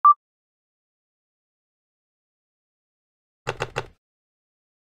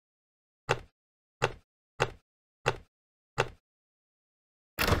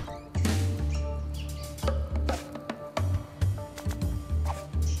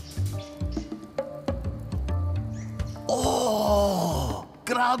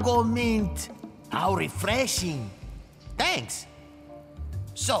Grago mint. How refreshing. Thanks.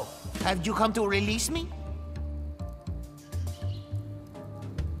 So, have you come to release me?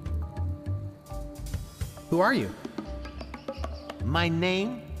 Who are you? My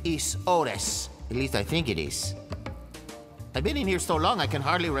name is Otis. At least I think it is. I've been in here so long I can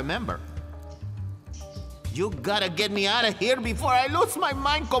hardly remember. You gotta get me out of here before I lose my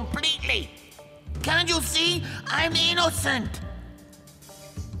mind completely. Can't you see? I'm innocent.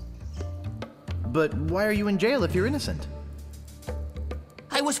 But why are you in jail if you're innocent?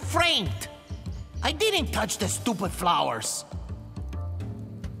 I was framed. I didn't touch the stupid flowers.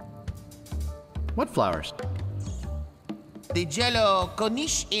 What flowers? The yellow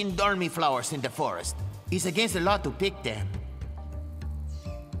Corniche dormi flowers in the forest. It's against the law to pick them.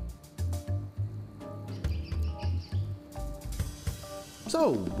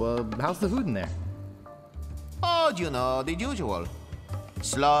 So, how's the food in there? Oh, you know, the usual.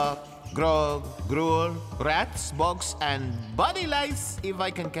 Slop, grog, gruel, rats, bugs, and body lice if I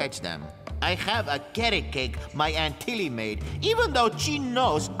can catch them. I have a carrot cake my Aunt Tilly made, even though she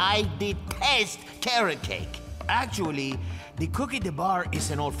knows I detest carrot cake. Actually, the cook at the bar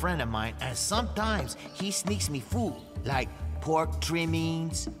is an old friend of mine, and sometimes he sneaks me food, like pork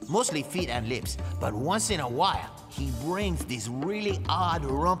trimmings, mostly feet and lips. But once in a while, he brings this really odd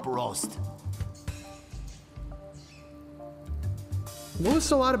rump roast. What was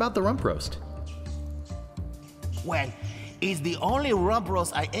so odd about the rump roast? Well, it's the only rump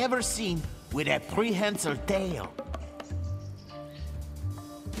roast I ever seen with a prehensile tail.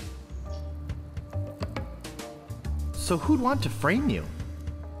 So who'd want to frame you?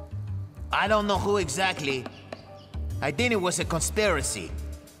 I don't know who exactly. I think it was a conspiracy.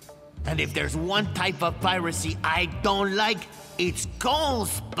 And if there's one type of piracy I don't like, it's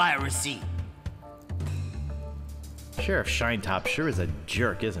conspiracy. Sheriff Shinetop sure is a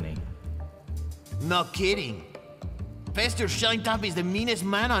jerk, isn't he? No kidding. Fester Shinetop is the meanest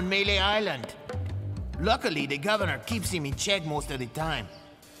man on Melee Island. Luckily, the governor keeps him in check most of the time.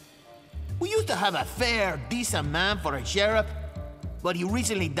 We used to have a fair, decent man for a sheriff, but he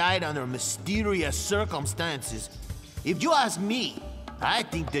recently died under mysterious circumstances. If you ask me, I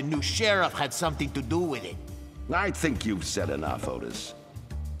think the new sheriff had something to do with it. I think you've said enough, Otis.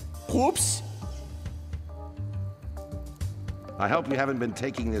 Oops. I hope you haven't been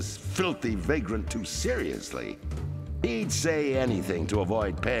taking this filthy vagrant too seriously. He'd say anything to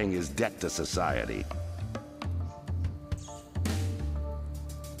avoid paying his debt to society.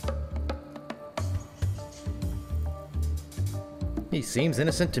 He seems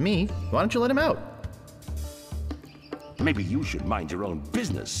innocent to me. Why don't you let him out? Maybe you should mind your own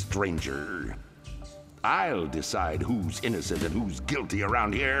business, stranger. I'll decide who's innocent and who's guilty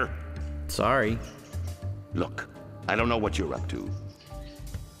around here. Sorry. Look, I don't know what you're up to.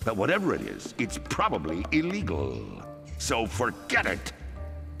 But whatever it is, it's probably illegal. So forget it!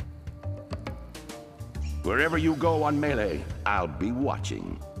 Wherever you go on Melee, I'll be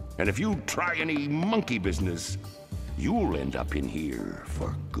watching. And if you try any monkey business, you'll end up in here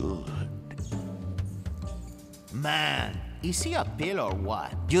for good. Man, is he a pill or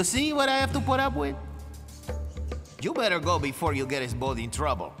what? You see what I have to put up with? You better go before you get us both in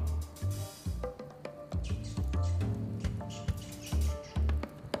trouble.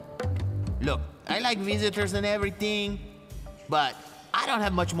 Look, I like visitors and everything, but I don't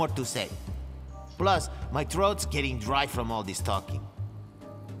have much more to say. Plus, my throat's getting dry from all this talking.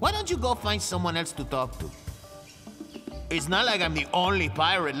 Why don't you go find someone else to talk to? It's not like I'm the only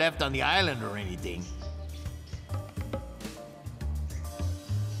pirate left on the island or anything.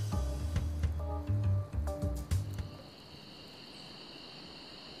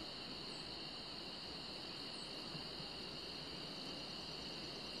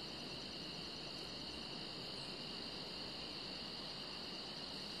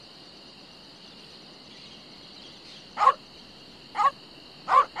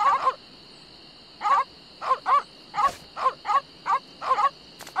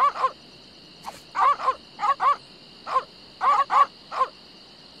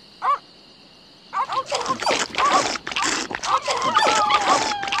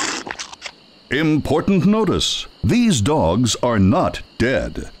 Important notice. These dogs are not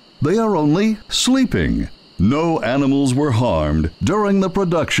dead. They are only sleeping. No animals were harmed during the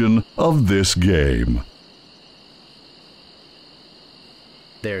production of this game.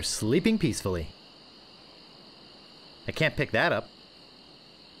 They're sleeping peacefully. I can't pick that up.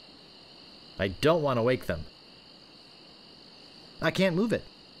 I don't want to wake them. I can't move it.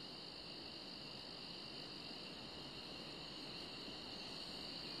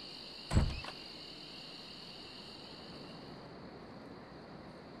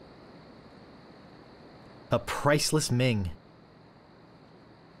 A priceless Ming.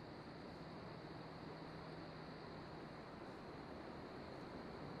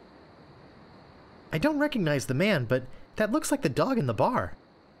 I don't recognize the man, but that looks like the dog in the bar.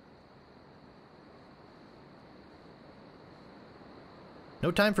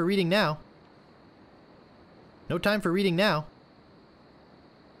 No time for reading now. No time for reading now.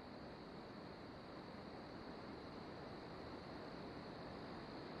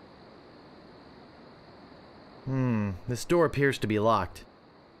 This door appears to be locked.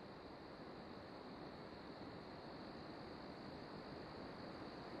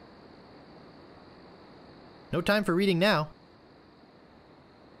 No time for reading now.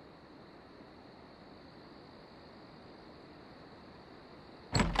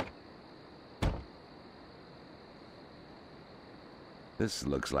 This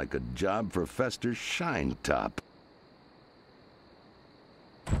looks like a job for Fester Shinetop.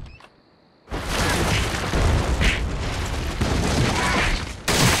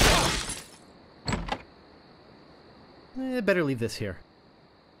 Better leave this here.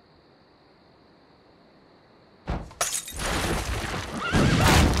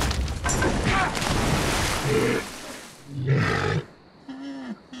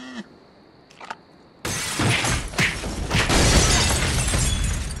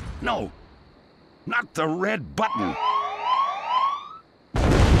 No! Not the red button!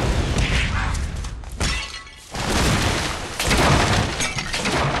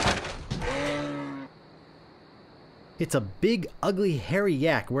 It's a big, ugly, hairy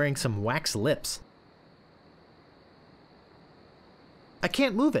yak wearing some wax lips. I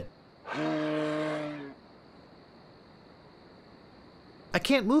can't move it. I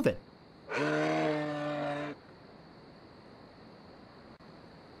can't move it.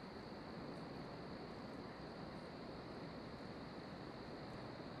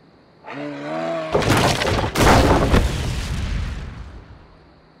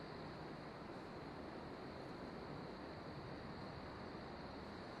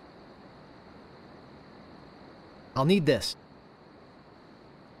 I'll need this.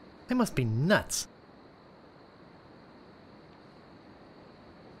 I must be nuts.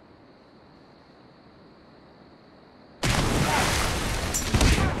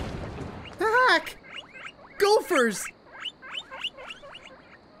 Heck! Gophers!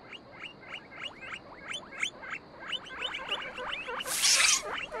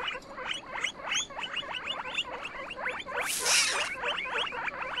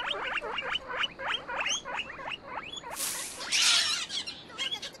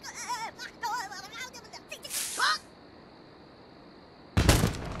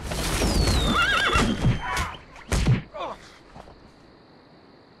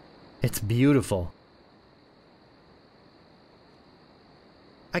 It's beautiful.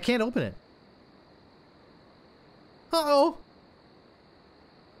 I can't open it. Uh-oh!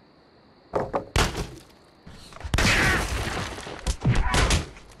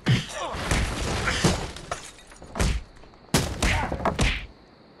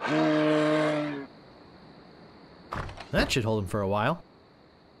 That should hold him for a while.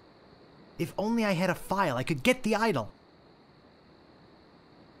 If only I had a file, I could get the idol.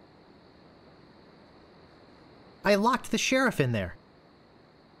 I locked the sheriff in there.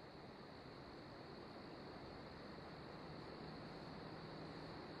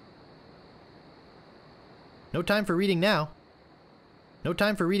 No time for reading now. No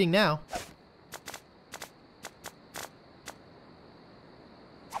time for reading now.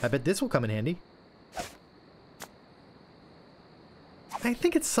 I bet this will come in handy. I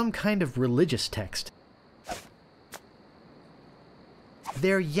think it's some kind of religious text.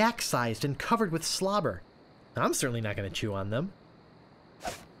 They're yak-sized and covered with slobber. I'm certainly not going to chew on them.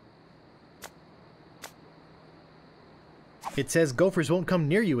 It says gophers won't come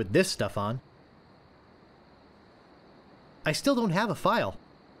near you with this stuff on. I still don't have a file.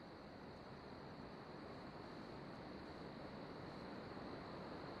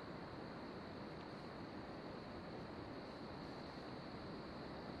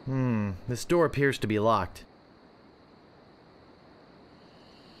 This door appears to be locked.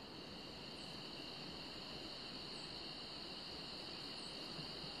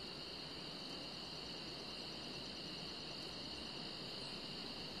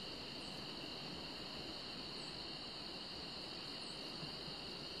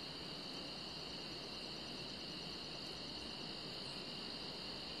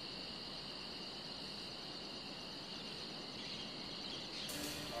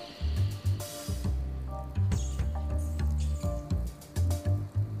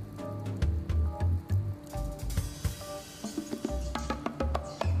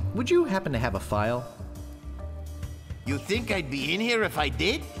 Would you happen to have a file? You think I'd be in here if I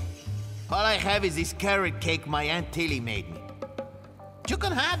did? All I have is this carrot cake my Aunt Tilly made me. You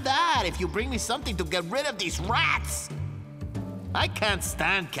can have that if you bring me something to get rid of these rats. I can't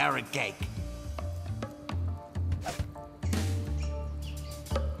stand carrot cake.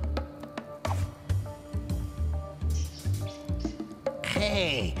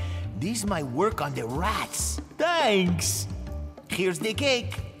 Hey, this might work on the rats. Thanks. Here's the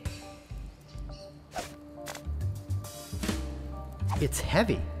cake. It's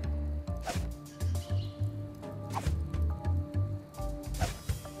heavy.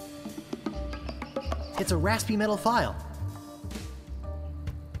 It's a raspy metal file.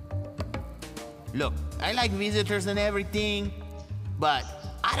 Look, I like visitors and everything, but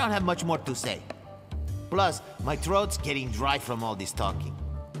I don't have much more to say. Plus, my throat's getting dry from all this talking.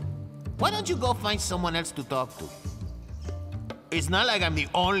 Why don't you go find someone else to talk to? It's not like I'm the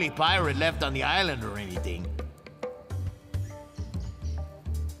only pirate left on the island or anything.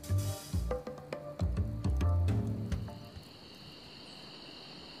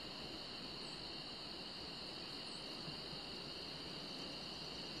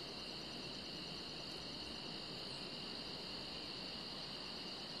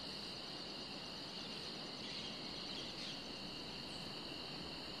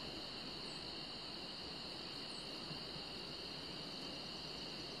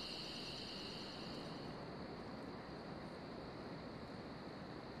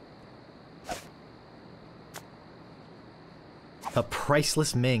 A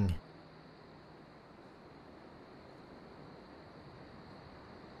priceless Ming.